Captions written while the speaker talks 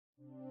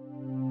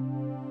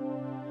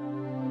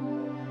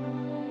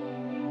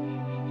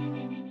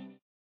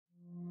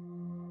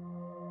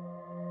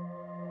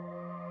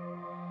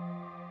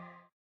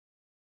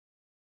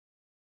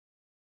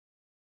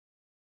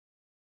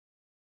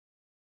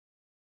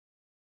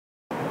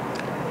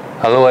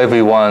Hello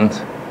everyone,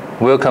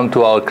 welcome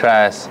to our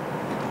class.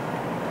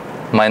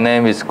 My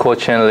name is Ko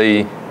Chen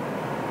Lee.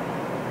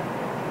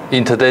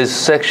 In today's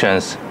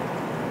sections,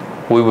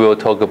 we will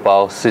talk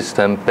about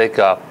system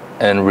backup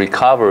and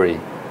recovery.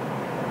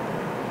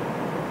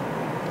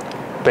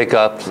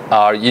 Backups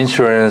are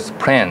insurance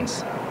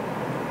plans,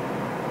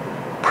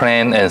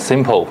 plain and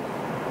simple.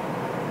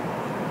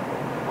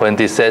 When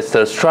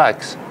disaster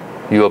strikes,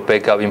 your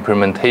backup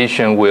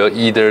implementation will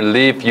either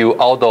leave you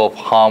out of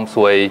harm's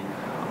way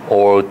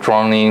or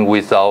drowning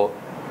without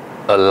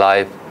a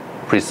life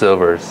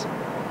preservers.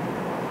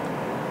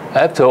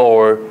 After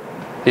all,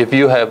 if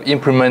you have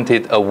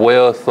implemented a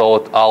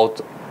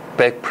well-thought-out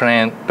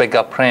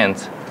backup plan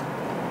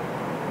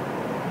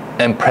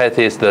and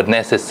practice the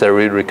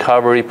necessary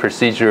recovery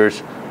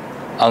procedures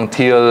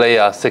until they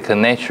are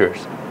second nature,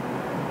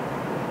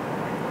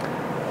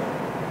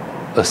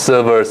 a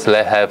server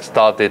that have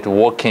started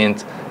working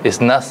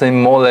is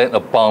nothing more than a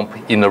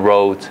bump in the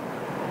road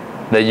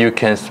that you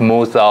can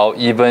smooth out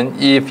even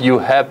if you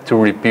have to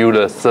rebuild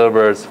the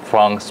servers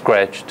from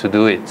scratch to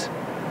do it.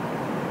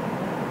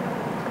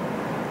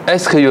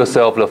 Ask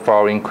yourself the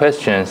following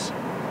questions.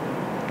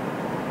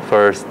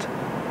 First,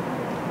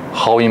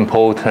 how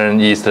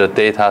important is the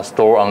data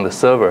stored on the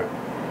server?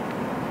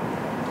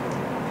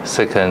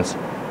 Second,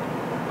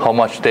 how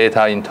much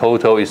data in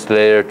total is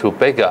there to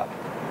backup?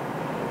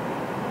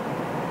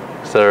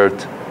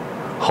 Third,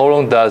 how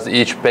long does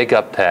each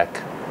backup take?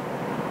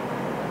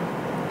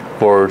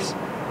 Fourth,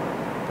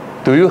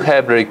 do you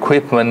have the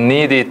equipment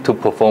needed to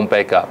perform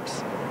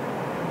backups?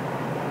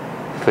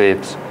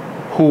 Fifth,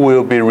 who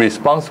will be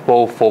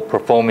responsible for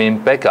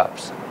performing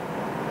backups?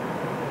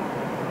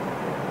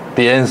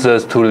 The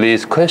answers to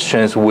these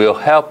questions will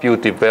help you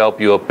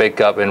develop your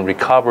backup and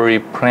recovery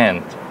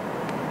plan.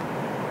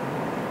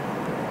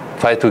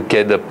 Try to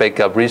get the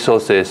backup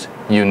resources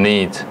you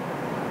need,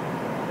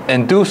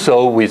 and do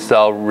so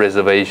without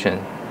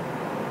reservation.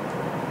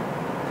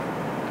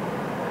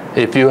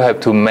 If you have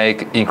to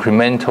make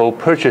incremental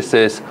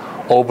purchases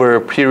over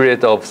a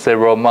period of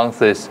several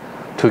months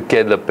to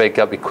get the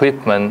backup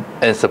equipment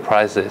and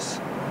supplies,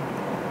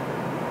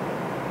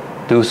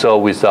 do so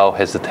without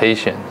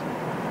hesitation.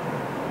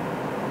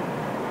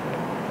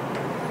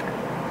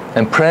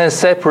 And plan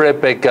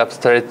separate backup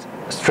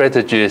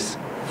strategies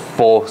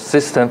for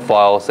system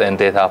files and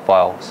data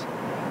files.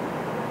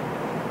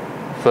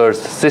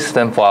 First,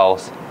 system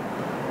files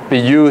be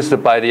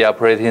used by the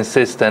operating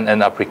system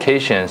and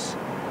applications.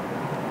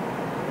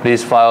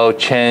 These files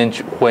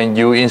change when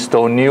you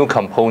install new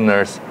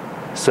components,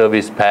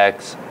 service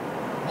packs,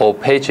 or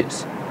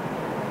pages.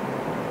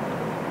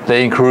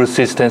 They include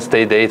system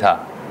state data.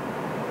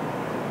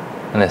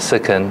 And the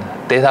second,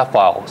 data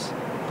files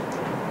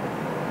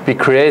be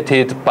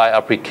created by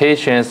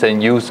applications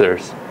and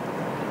users.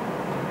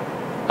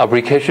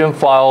 Application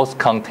files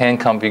contain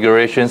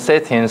configuration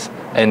settings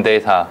and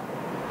data.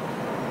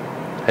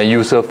 And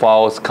user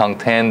files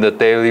contain the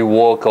daily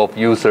work of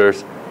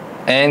users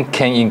and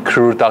can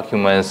include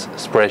documents,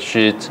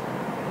 spreadsheets,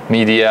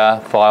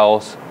 media,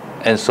 files,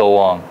 and so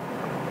on.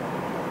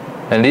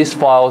 And these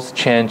files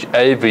change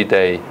every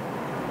day.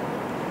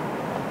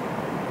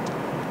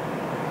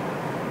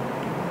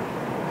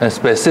 And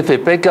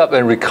specific backup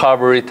and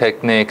recovery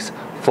techniques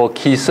for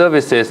key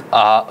services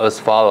are as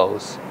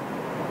follows.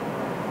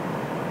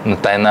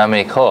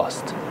 Dynamic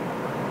host.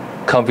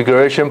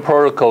 Configuration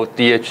protocol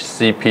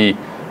DHCP.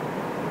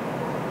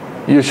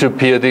 You should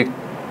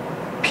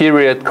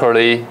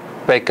periodically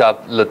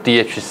backup the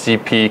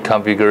DHCP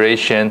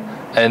configuration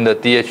and the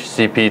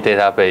DHCP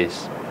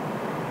database.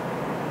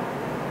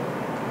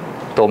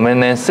 Domain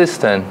name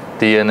system,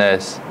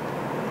 DNS.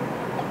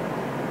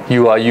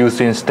 You are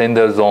using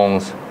standard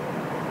zones.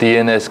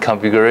 DNS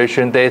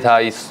configuration data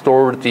is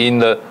stored in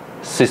the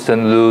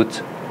system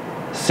root,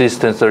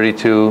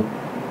 system32,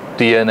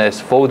 DNS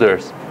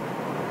folders.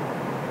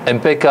 And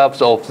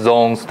backups of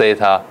zones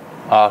data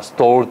are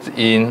stored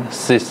in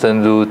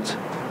system root,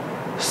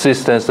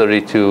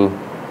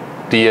 system32,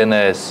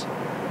 DNS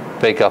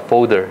backup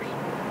folders.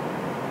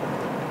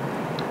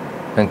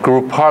 And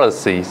group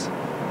policies.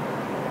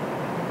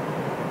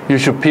 You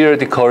should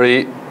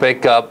periodically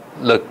backup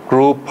the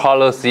group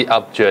policy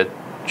object,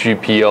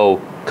 GPO,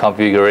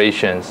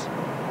 configurations.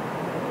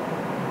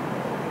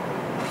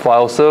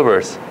 File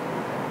servers.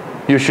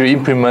 You should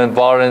implement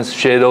Variant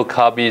Shadow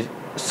Copy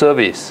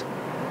Service,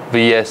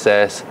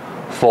 VSS,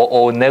 for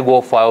all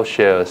network file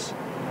shares.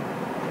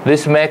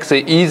 This makes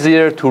it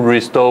easier to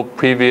restore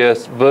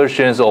previous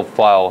versions of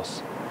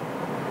files.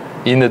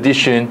 In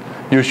addition,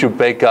 you should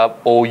back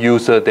up all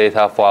user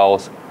data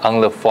files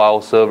on the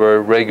file server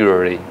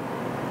regularly.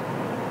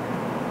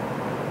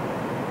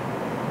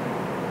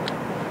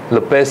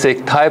 The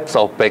basic types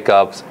of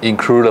backups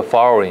include the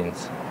following.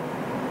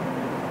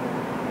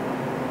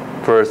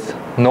 First,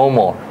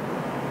 normal.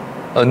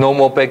 A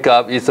normal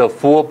backup is a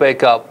full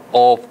backup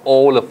of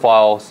all the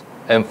files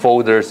and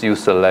folders you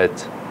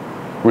select,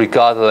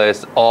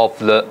 regardless of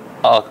the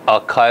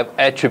archive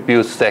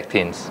attribute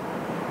settings.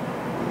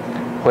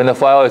 When the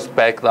file is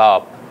backed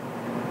up,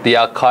 the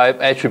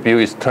archive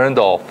attribute is turned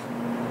off,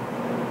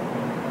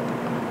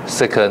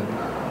 Second,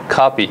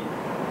 copy.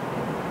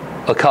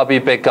 A copy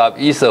backup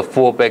is a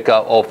full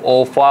backup of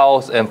all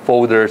files and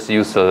folders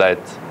you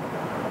select,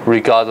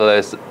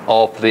 regardless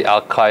of the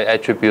archive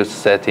attribute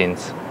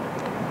settings.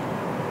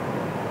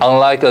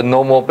 Unlike a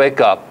normal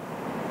backup,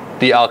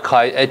 the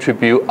archive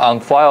attribute on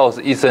files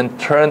isn't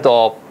turned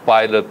off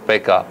by the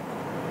backup.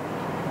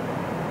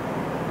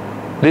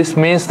 This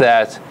means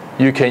that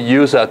you can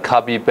use a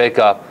copy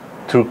backup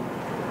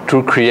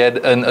to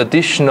create an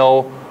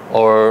additional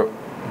or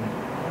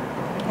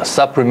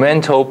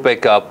supplemental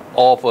backup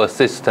of a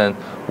system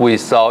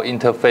without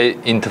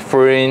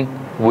interfering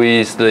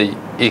with the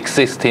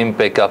existing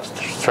backup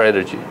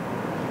strategy.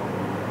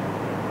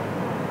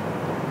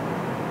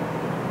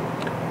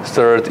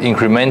 Third,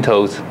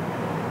 incrementals.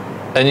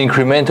 An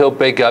incremental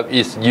backup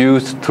is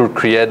used to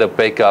create a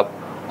backup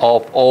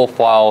of all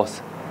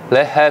files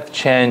that have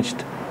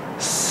changed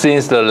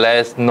since the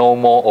last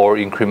normal or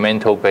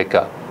incremental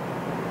backup.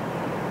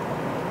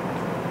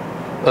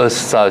 As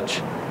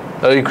such,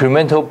 an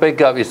incremental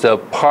backup is a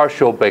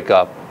partial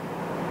backup.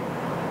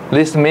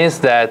 This means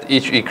that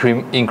each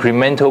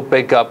incremental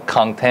backup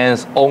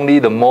contains only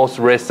the most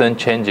recent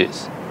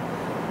changes.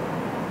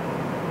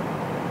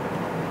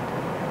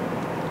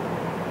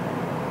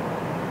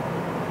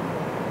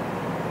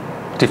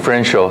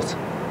 Differentials.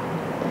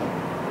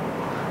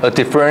 A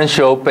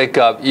differential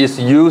backup is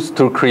used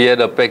to create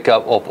a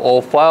backup of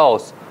all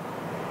files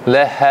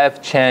that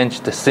have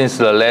changed since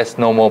the last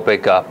normal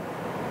backup.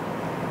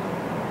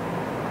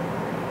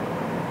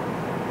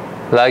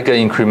 Like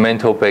an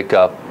incremental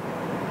backup,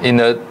 in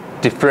a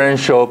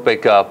differential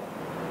backup,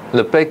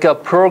 the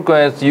backup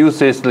program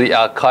uses the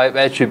archive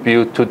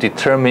attribute to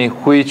determine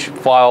which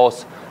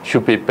files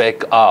should be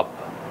backed up.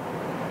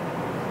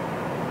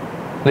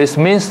 This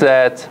means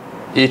that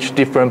each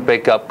different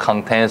backup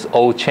contains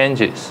all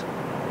changes.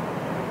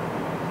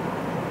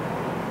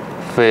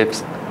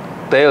 Fifth,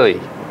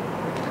 daily.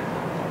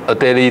 A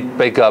daily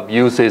backup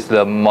uses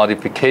the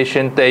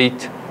modification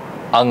date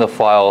on the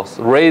files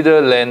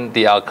rather than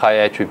the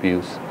archive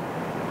attributes.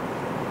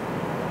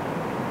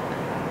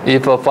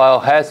 If a file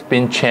has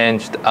been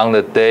changed on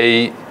the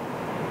day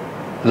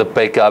the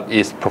backup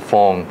is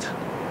performed,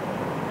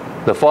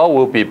 the file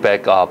will be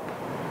backed up.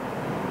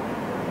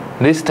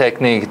 This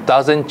technique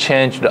doesn't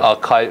change the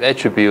archive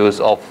attributes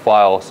of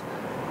files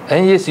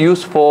and is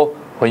useful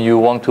when you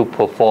want to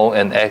perform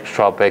an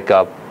extra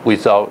backup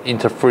without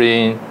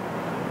interfering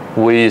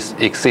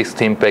with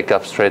existing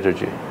backup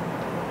strategy.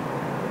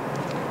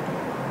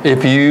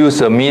 If you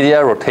use a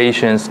media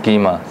rotation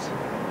schema,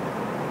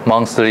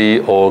 monthly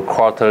or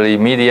quarterly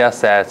media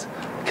sets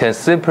can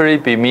simply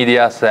be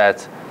media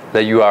sets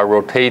that you are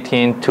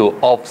rotating to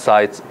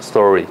off-site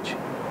storage.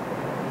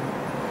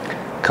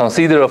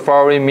 Consider the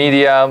following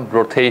media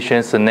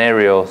rotation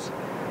scenarios.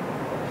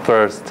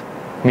 First,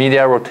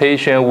 media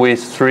rotation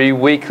with 3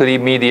 weekly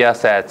media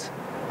sets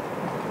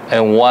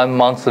and 1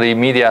 monthly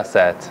media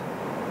set,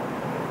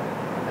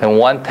 and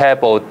 1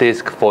 table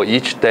disk for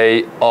each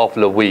day of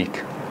the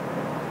week.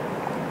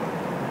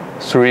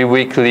 3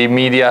 weekly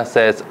media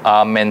sets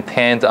are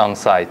maintained on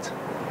site.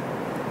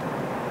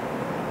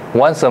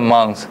 Once a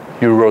month,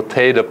 you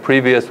rotate the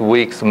previous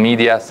week's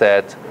media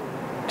set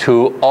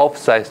to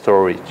off-site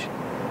storage.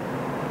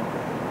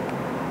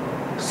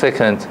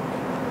 Second,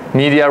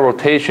 media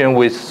rotation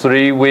with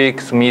 3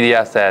 weeks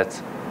media sets,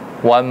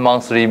 1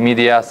 monthly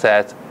media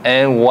set,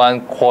 and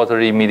 1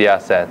 quarterly media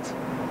set,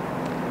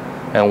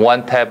 and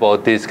 1 table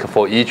disk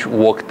for each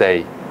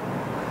workday.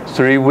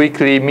 3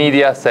 weekly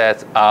media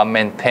sets are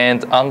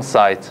maintained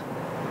on-site,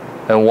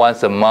 and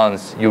once a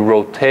month, you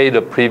rotate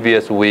the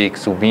previous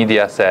week's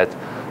media set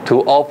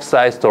to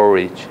off-site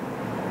storage.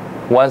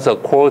 Once a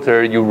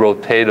quarter, you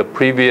rotate the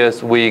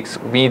previous week's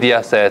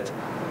media set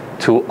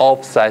to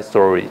off-site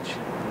storage.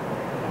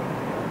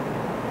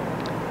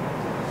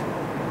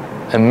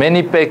 And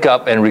many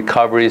backup and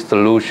recovery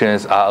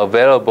solutions are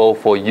available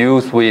for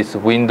use with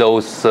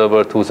Windows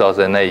Server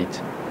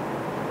 2008.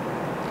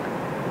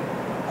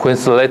 When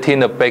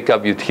selecting a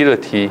backup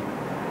utility,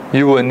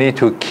 you will need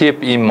to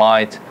keep in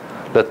mind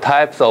the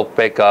types of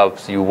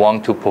backups you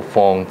want to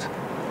perform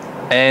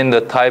and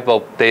the type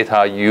of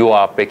data you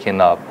are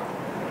backing up.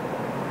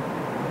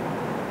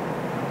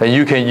 And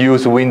you can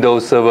use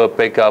Windows Server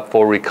Backup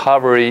for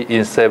recovery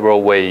in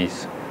several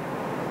ways.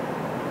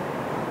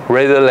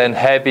 Rather than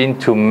having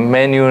to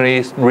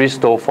manually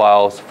restore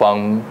files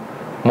from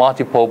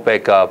multiple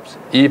backups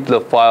if the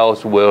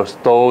files were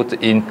stored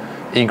in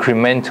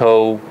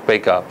incremental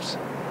backups,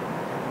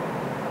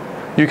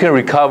 you can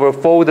recover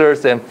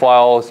folders and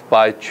files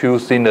by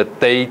choosing the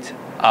date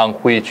on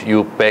which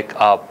you back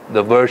up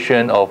the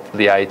version of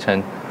the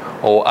item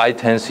or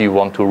items you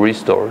want to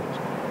restore.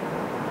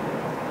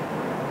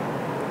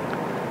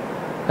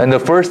 And the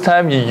first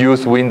time you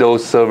use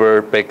Windows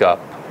Server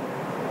Backup,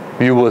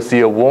 you will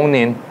see a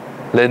warning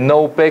that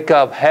no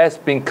backup has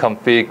been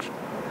configured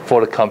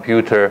for the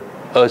computer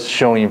as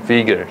shown in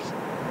figures.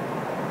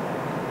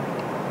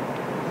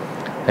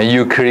 And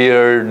you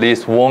clear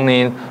this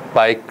warning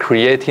by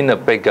creating a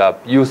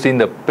backup using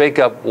the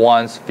Backup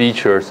Once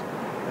features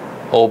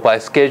or by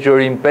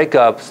scheduling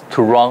backups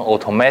to run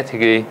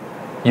automatically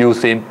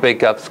using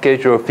backup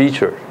schedule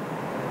feature.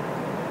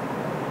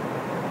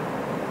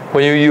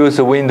 When you use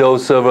a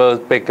Windows Server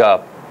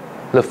backup,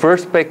 the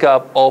first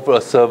backup of a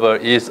server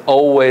is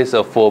always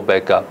a full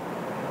backup.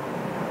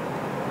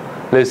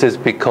 This is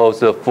because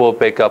the full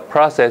backup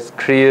process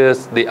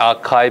clears the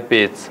archive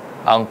bits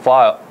on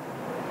file,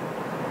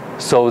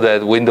 so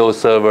that Windows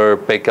Server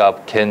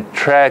backup can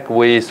track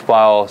which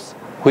files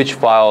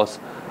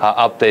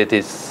are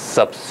updated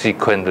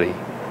subsequently.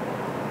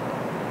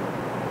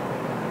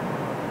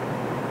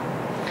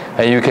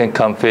 And you can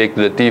configure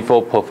the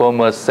default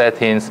performance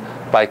settings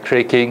by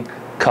clicking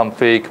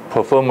Config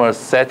Performance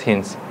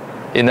Settings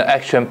in the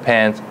Action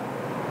pane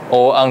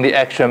or on the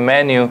Action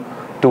menu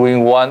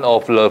doing one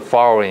of the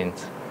following,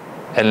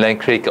 and then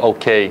click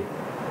OK.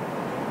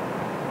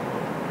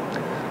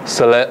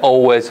 Select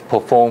Always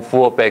Perform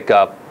Full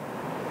Backup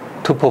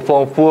to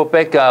perform full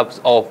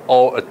backups of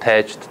all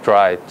attached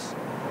drives.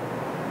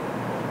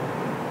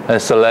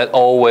 And select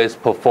Always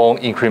Perform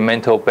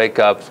Incremental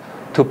Backups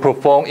to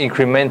perform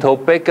incremental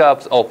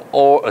backups of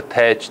all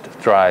attached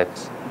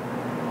drives.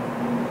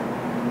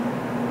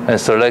 And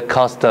select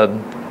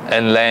Custom,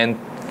 and then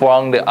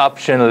from the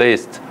option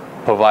list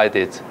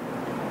provided,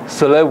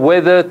 select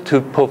whether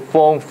to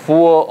perform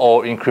full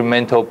or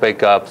incremental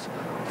backups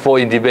for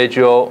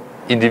individual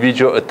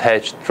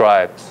attached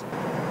drives.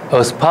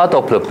 As part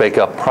of the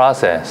backup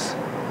process,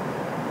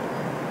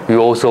 you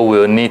also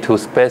will need to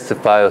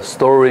specify a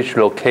storage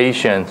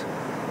location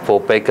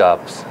for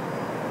backups.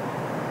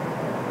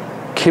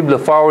 Keep the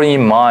following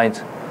in mind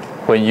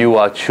when you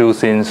are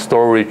choosing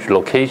storage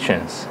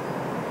locations.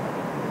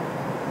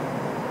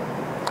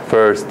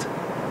 First,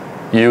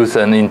 use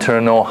an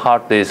internal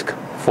hard disk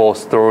for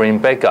storing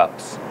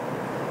backups.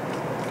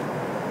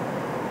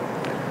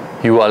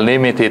 You are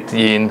limited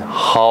in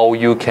how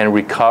you can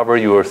recover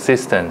your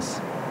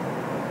systems.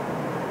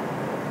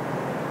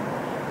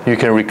 You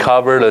can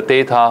recover the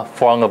data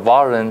from a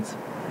variant,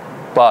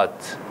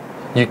 but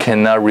you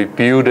cannot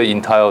rebuild the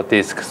entire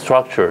disk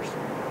structures.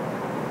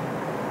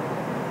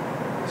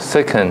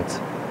 Second,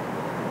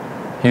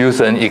 use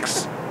an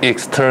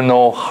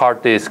external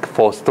hard disk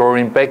for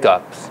storing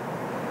backups.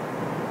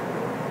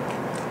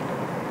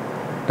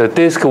 The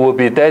disk will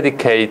be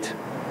dedicated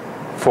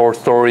for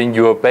storing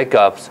your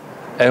backups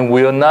and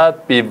will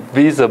not be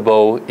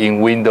visible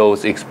in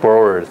Windows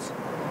Explorer.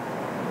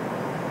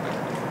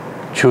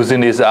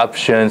 Choosing these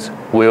options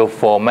will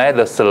format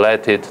the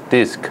selected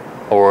disk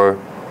or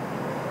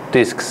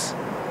disks,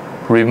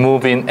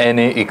 removing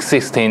any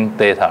existing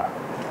data.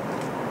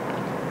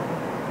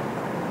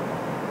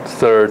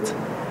 Third,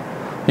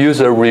 use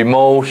a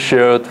remote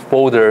shared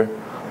folder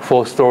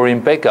for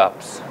storing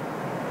backups.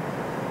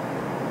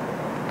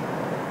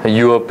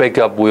 Your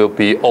backup will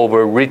be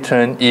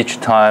overwritten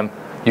each time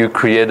you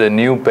create a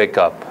new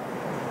backup.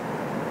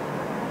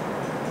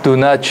 Do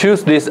not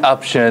choose these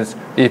options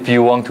if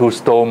you want to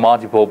store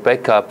multiple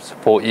backups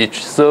for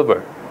each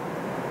server.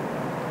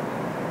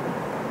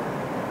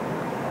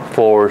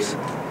 Fourth,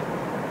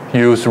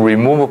 use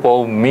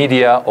removable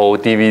media or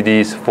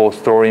DVDs for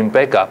storing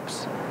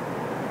backups.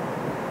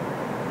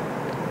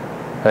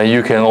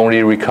 You can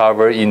only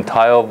recover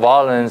entire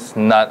volumes,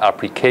 not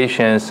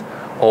applications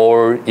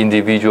or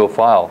individual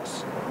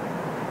files.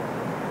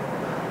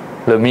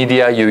 The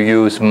media you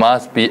use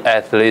must be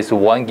at least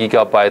 1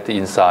 GB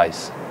in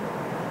size.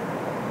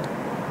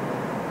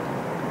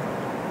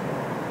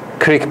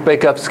 Click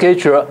Backup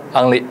Schedule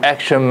on the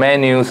Action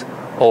menus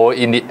or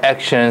in the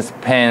Actions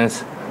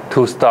panes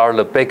to start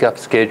the Backup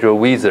Schedule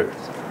wizard.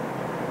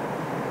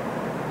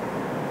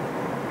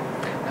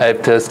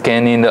 After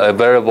scanning the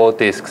available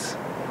disks,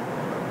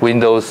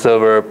 Windows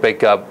Server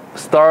Backup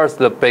starts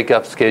the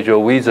Backup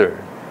Schedule wizard.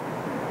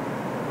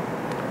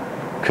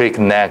 Click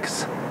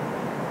Next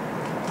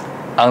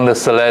on the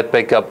Select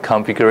Backup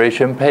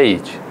Configuration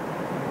page,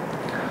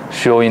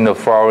 showing the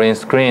following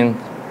screen.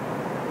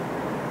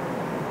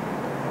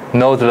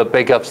 Note the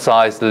backup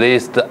size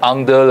list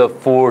under the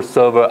full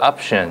server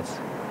options.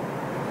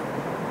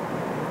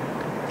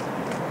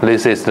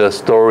 This is the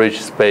storage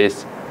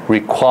space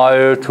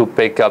required to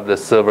back up the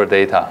server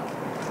data,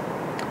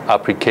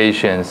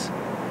 applications,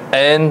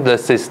 and the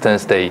system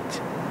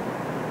state.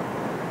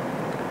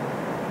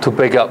 To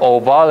back up all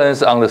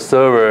volumes on the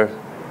server,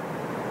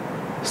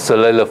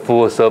 select the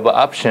full server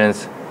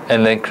options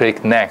and then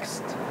click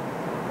Next.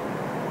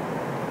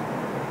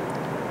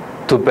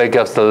 To back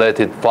up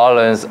selected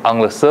volumes on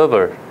the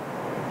server,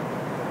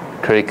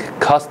 click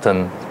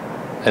Custom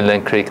and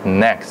then click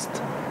Next.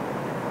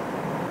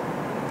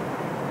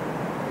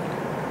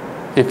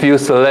 If you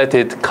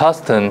selected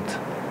Custom,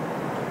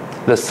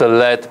 the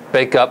Select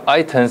Backup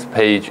Items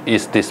page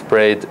is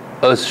displayed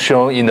as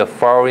shown in the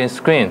following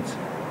screens.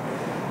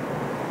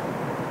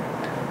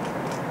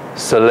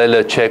 Select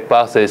the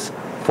checkboxes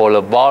for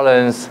the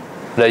volumes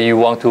that you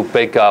want to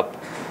back up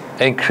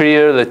and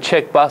clear the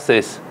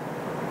checkboxes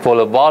for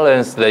the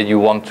volumes that you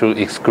want to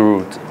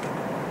exclude.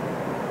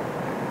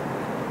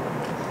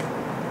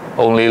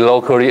 Only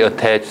locally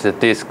attached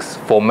disks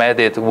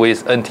formatted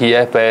with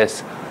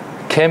NTFS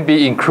can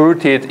be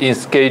included in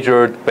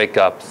scheduled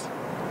backups.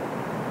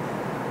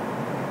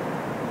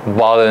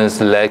 Volumes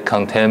that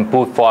contain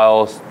boot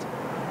files,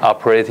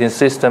 operating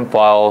system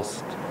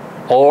files,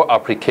 or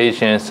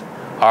applications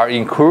are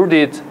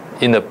included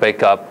in the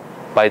backup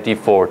by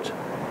default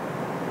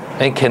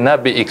and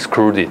cannot be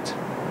excluded.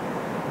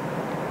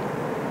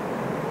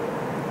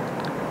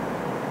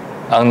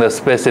 On the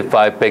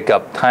specified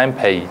backup time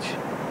page,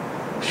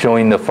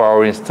 showing the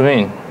following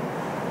screen,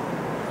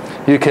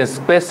 you can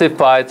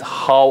specify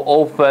how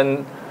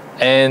often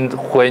and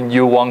when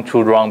you want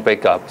to run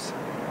backups.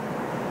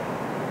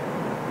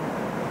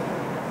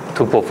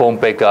 To perform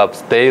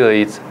backups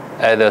daily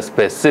at a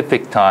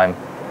specific time,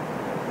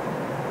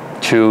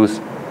 choose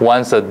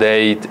once a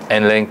day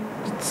and then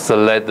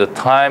select the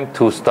time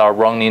to start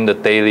running the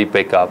daily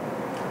backup.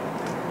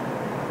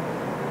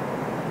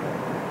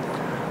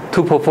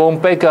 To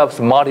perform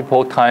backups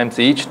multiple times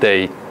each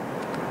day,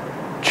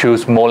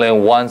 choose more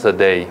than once a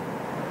day.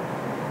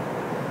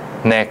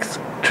 Next,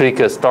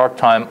 click Start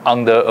Time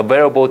under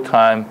Available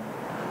Time,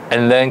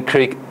 and then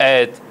click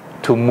Add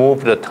to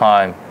move the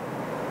time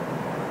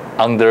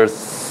under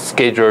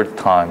Scheduled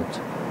Times.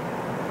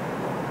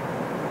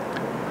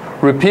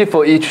 Repeat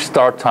for each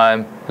start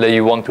time that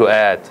you want to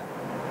add.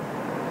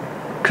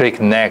 Click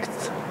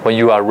Next when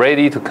you are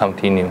ready to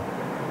continue.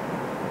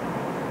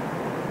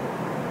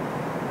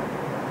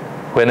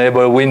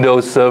 Whenever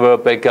Windows Server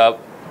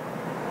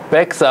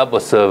backs up a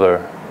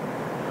server,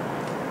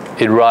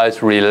 it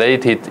writes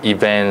related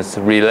events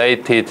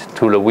related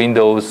to the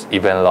Windows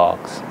event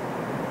logs.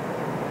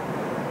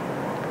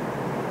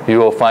 You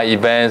will find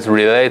events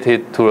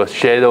related to the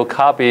shadow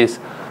copies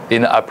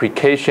in the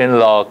application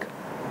log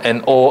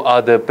and all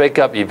other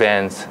backup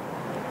events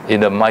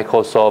in the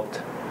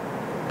Microsoft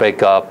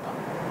Backup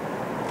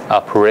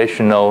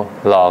operational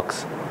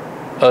logs,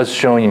 as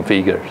shown in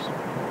figures.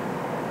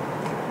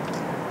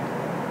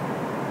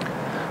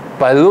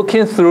 By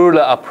looking through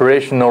the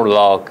operational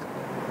log,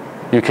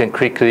 you can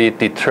quickly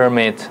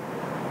determine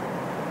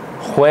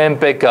when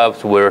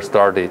backups were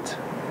started,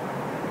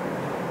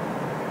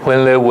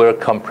 when they were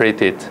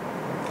completed,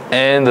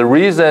 and the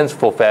reasons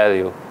for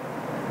failure,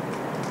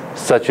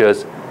 such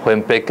as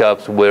when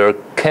backups were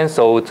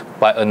canceled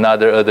by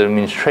another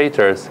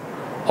administrator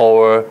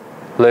or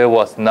there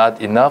was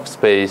not enough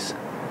space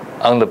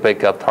on the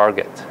backup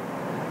target.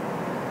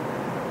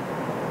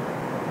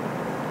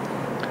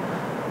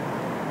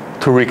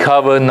 To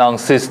recover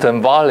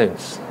non-system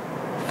volumes,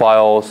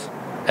 files,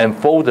 and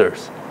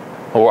folders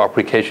or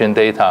application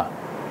data,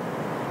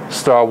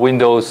 start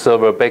Windows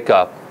Server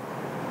Backup.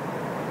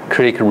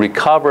 Click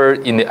Recover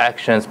in the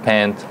Actions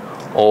pane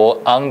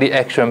or on the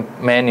Action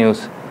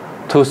menus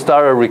to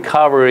start a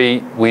recovery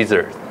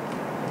wizard.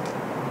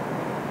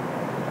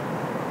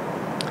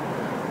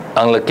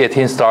 On the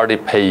Getting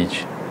Started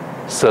page,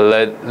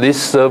 select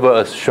this server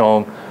as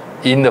shown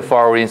in the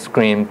following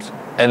screens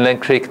and then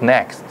click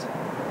Next.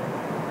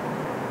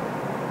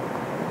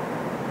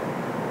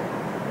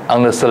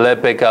 On the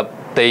Select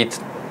Backup Date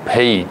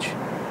page,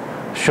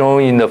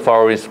 shown in the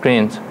following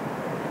screens,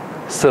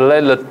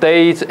 select the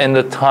date and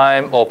the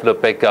time of the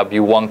backup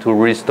you want to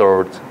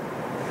restore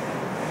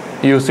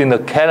using the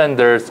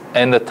calendars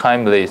and the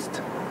time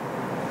list.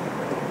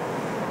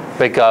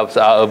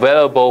 Backups are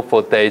available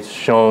for dates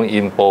shown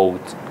in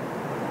bold.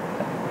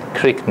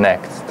 Click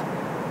Next.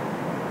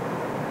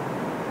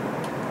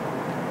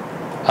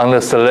 On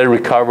the Select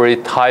Recovery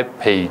Type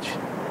page,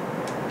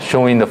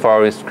 shown in the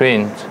following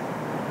screens,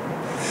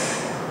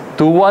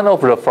 do one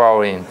of the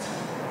following.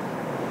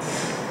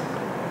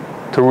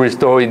 To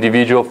restore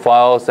individual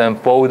files and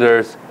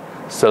folders,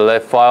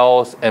 select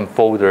Files and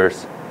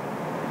Folders,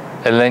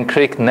 and then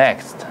click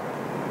Next.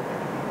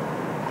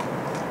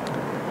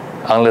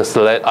 On the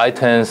Select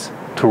Items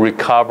to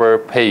Recover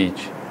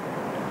page,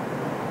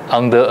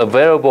 under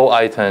Available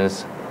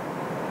Items,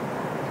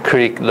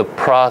 click the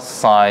plus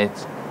sign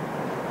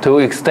to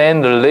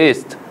extend the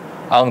list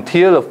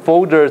until the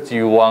folders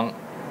you want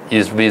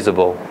is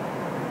visible.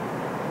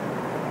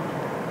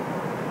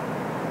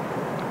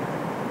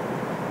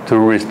 To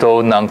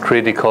restore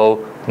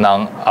non-critical,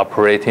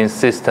 non-operating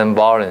system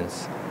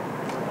volumes,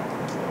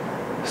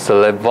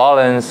 select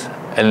Volumes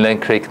and then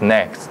click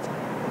Next.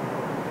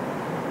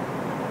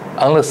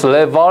 On the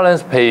Select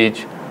Volumes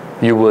page,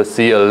 you will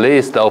see a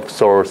list of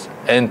source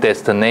and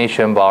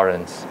destination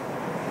volumes.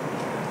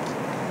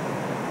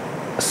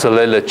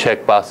 Select the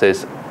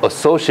checkboxes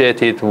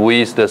associated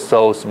with the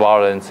source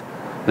volumes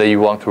that you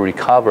want to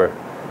recover.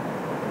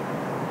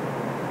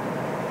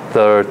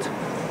 Third,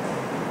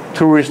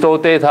 to restore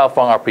data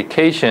from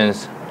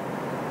applications,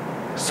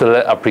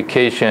 select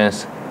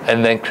Applications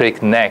and then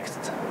click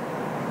Next.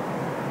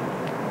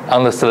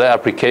 On the Select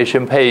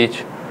Application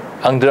page,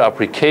 under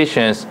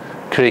Applications,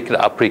 click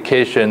the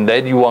application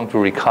that you want to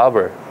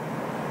recover.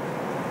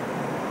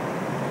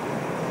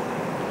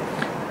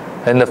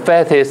 And the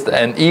fastest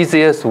and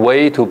easiest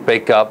way to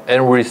back up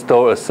and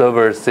restore a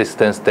server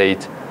system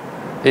state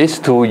is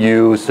to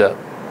use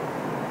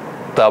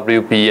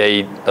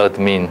WBA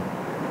admin.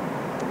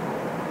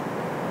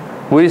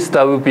 With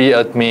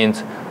WBA admin,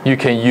 you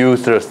can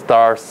use the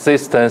start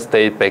system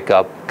state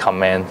backup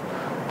command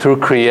to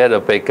create a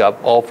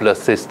backup of the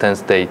system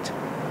state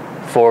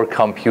for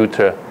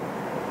computer,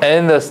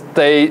 and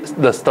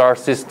the start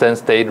system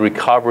state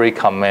recovery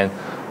command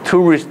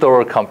to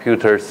restore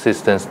computer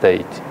system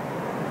state.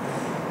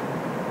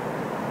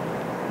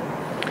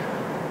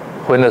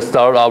 When the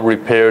startup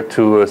repair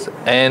tools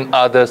and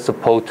other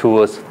support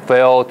tools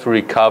fail to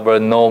recover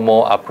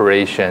normal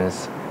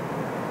operations,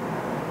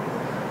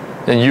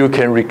 then you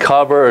can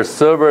recover a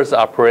server's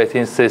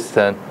operating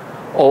system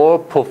or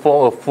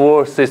perform a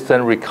full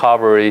system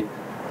recovery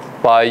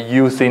by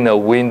using a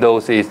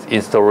Windows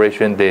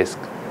installation disk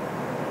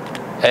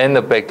and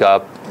the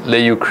backup that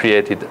you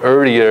created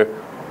earlier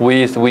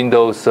with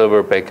Windows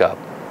Server Backup.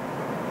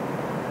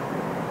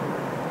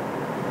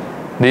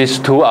 These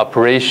two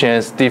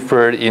operations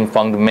differ in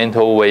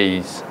fundamental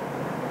ways.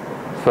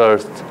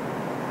 First,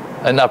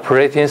 an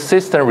operating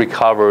system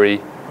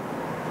recovery,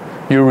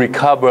 you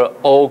recover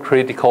all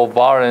critical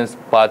variants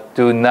but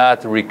do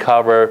not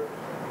recover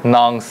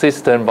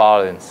non-system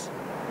variants.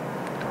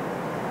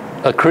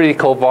 A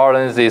critical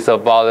variant is a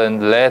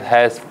variant that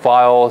has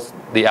files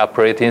the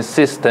operating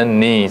system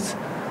needs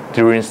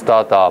during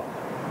startup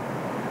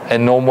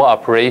and normal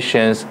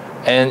operations,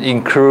 and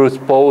includes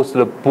both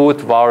the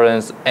boot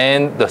variants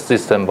and the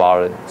system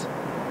variants.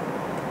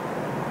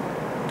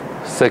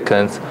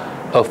 Second,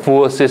 a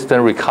full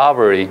system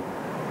recovery.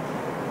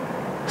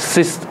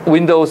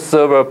 Windows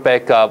Server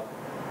Backup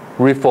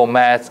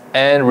reformats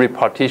and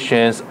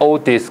repartitions all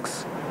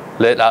disks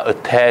that are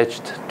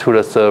attached to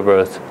the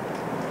servers,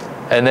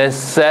 and then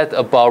set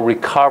about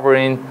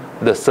recovering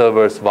the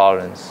server's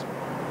variants.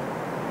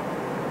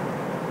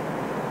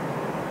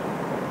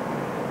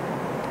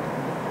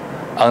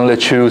 On the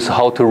choose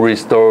how to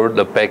restore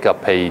the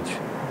backup page,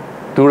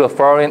 do the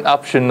following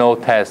optional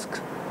tasks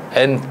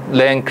and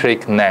then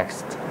click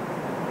Next.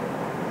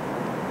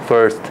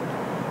 First,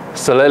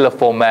 select the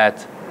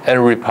Format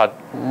and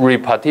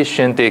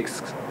Repartition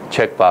Disks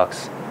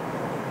checkbox.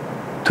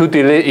 To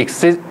delete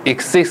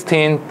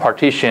existing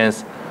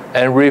partitions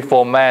and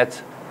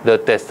reformat the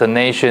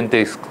destination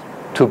disk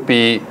to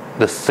be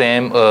the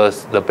same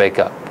as the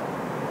backup.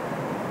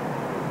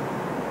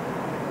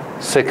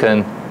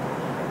 Second,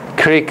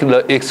 click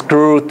the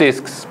Exclude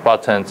Disks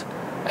button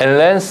and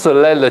then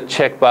select the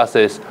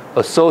checkboxes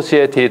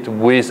associated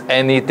with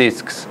any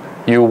disks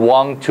you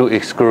want to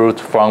exclude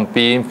from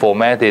being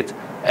formatted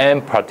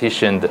and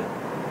partitioned.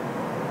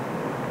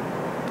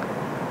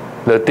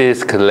 The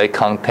disk that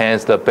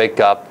contains the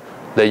backup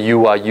that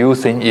you are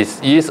using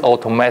is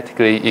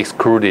automatically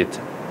excluded.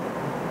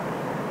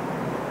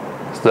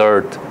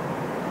 Third,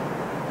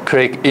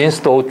 click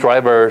Install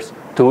Drivers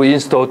to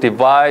install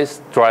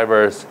device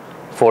drivers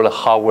for the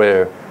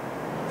hardware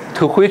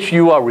to which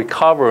you are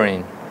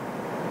recovering.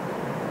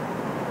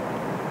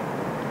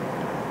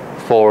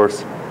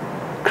 Fourth,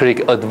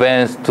 click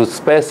Advanced to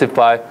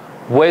specify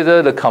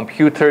whether the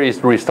computer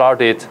is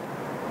restarted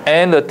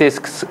and the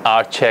disks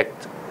are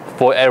checked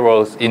for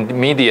errors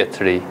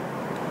immediately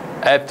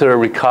after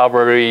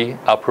recovery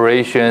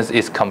operations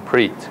is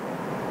complete.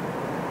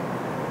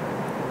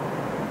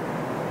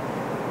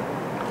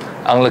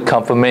 On the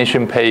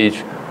confirmation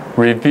page,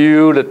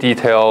 review the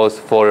details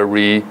for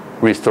the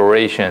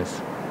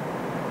restorations,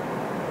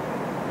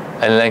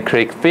 and then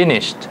click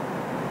Finished.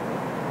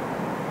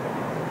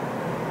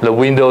 The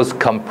Windows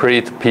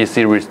Complete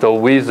PC Restore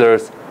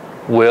wizard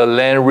will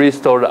then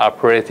restore the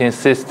operating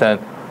system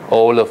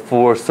or the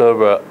full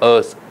server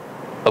as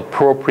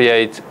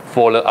appropriate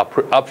for the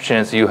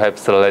options you have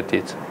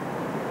selected.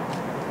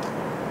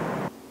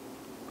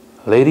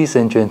 Ladies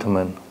and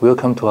gentlemen,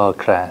 welcome to our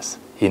class.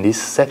 In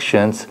these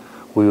sections,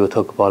 we will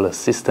talk about the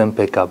system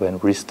backup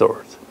and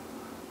restore.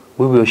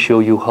 We will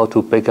show you how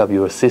to backup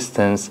your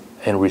systems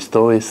and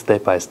restore it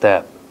step by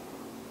step.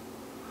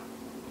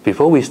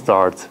 Before we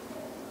start,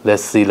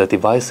 let's see the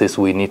devices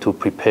we need to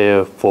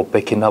prepare for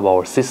backing up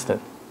our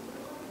system.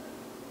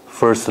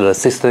 First, the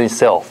system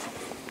itself.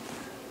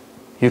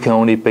 You can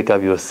only back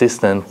up your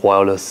system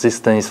while the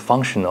system is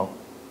functional.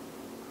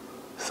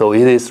 So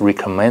it is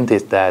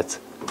recommended that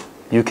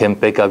you can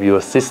back up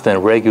your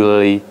system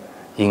regularly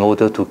in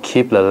order to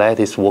keep the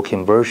latest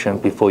working version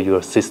before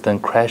your system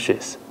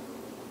crashes.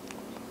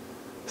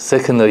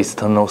 Second, the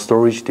external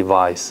storage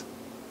device.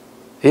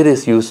 It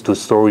is used to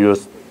store your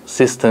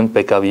system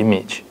backup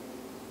image.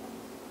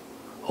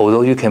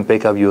 Although you can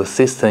back up your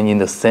system in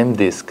the same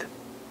disk,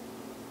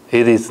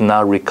 it is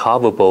not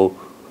recoverable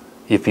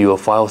if your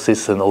file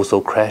system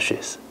also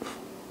crashes.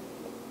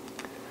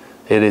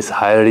 It is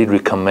highly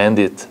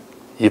recommended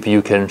if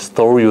you can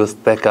store your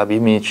backup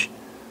image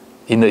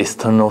in the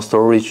external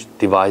storage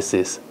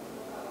devices,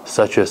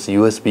 such as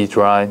USB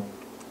drive,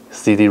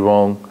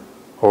 CD-ROM,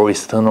 or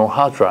external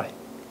hard drive.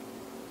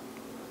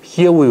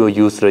 Here we will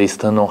use the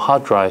external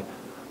hard drive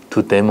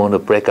to demo the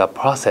backup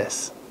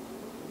process.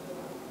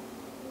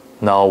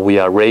 Now we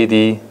are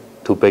ready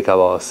to back up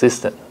our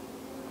system.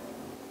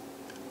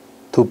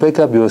 To back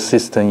up your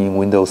system in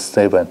Windows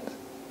 7,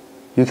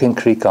 you can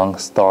click on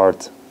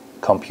Start,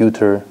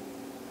 Computer,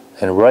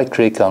 and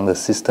right-click on the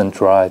system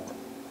drive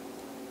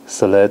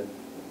select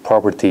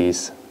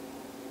Properties.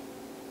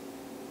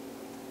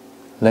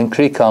 Then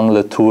click on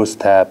the Tools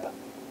tab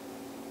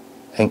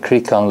and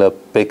click on the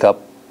Backup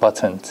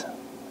button.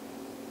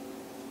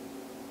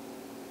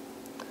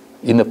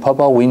 In the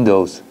pop-up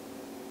windows,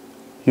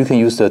 you can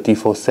use the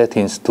default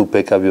settings to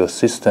back up your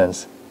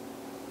systems,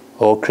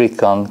 or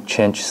click on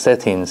Change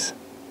Settings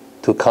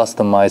to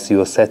customize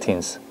your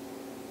settings,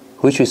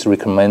 which is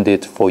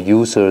recommended for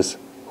users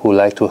who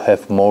like to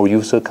have more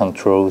user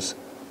controls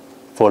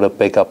for the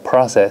backup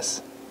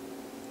process.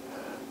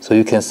 So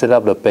you can set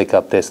up the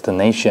backup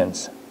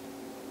destinations.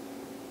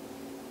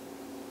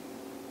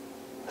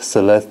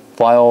 Select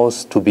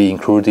files to be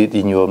included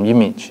in your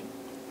image.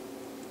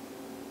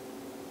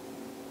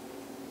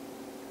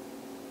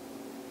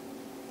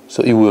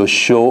 So it will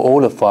show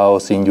all the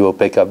files in your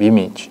backup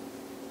image.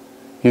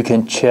 You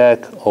can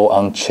check or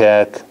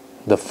uncheck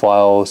the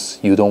files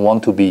you don't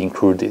want to be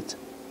included.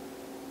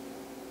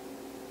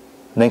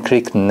 Then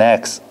click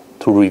Next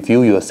to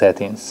review your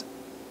settings.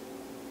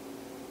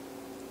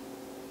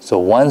 So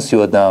once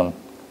you are done,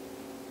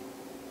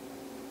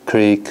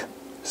 click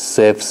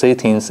Save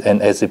Settings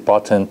and Exit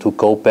button to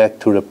go back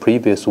to the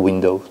previous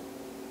window.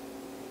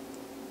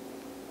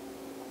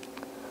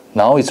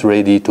 Now it's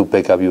ready to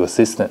back up your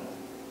system.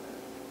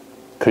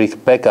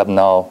 Click Backup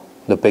now.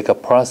 The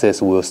backup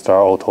process will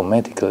start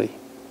automatically.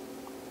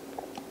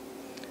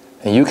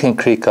 And you can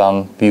click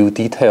on View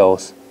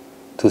Details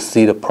to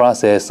see the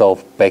process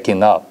of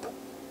backing up.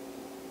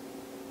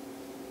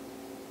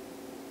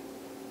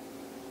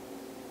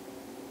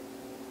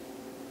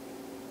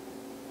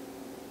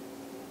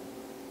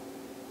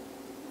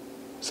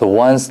 So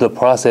once the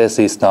process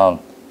is done,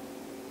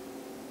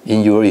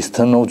 in your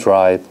external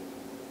drive,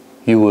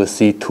 you will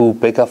see 2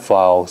 backup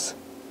files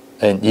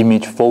and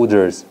image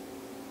folders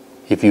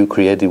if you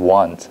created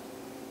one.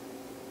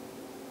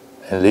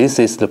 And this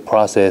is the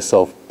process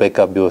of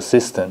backup your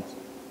system.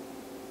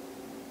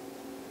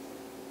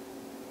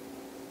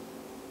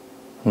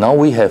 Now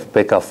we have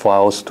backup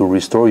files to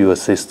restore your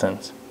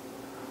systems.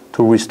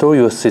 To restore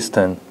your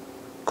system,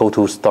 go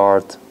to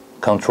Start,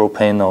 Control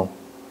Panel,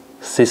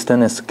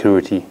 System and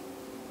Security,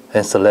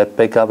 and select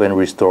Backup and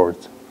Restore.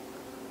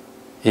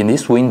 In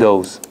these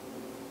windows,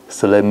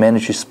 select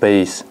Manage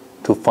Space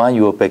to find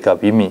your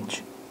backup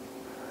image.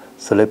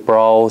 Select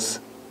Browse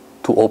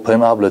to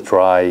open up the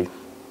drive.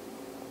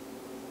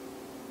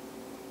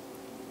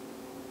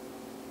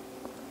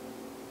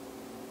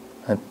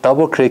 And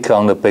double-click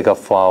on the backup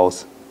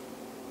files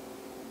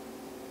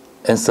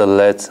and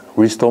select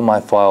Restore my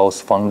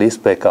files from this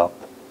backup.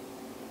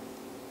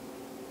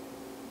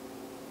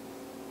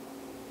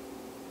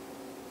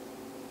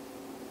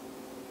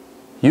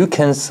 You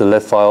can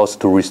select files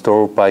to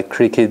restore by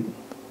clicking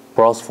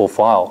Browse for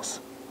Files.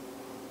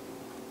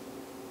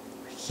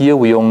 Here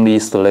we only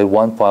select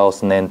one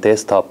file's named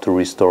Desktop to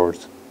restore.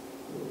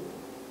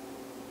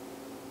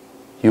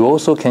 You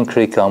also can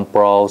click on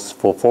Browse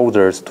for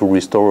Folders to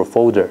restore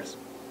folders.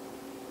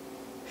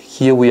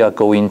 Here we are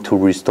going to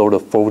restore the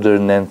folder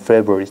named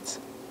Favorites.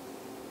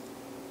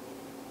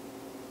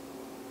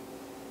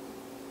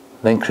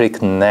 Then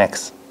click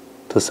Next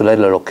to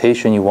select the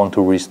location you want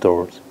to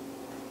restore.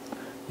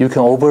 You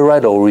can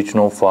overwrite the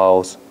original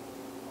files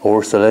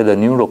or select a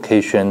new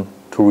location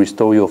to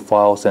restore your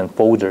files and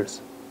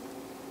folders.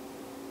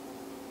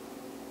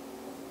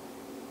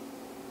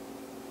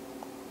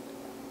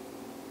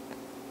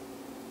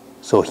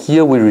 So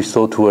here we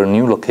restore to a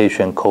new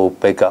location called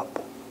Backup.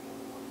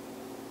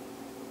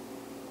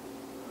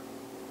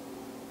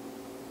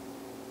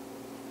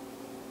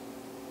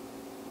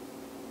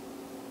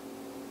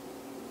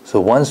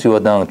 So once you are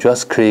done,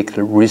 just click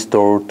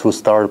Restore to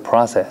start the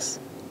process.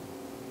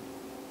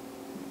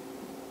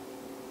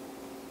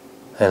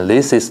 And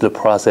this is the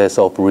process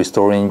of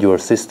restoring your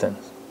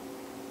systems.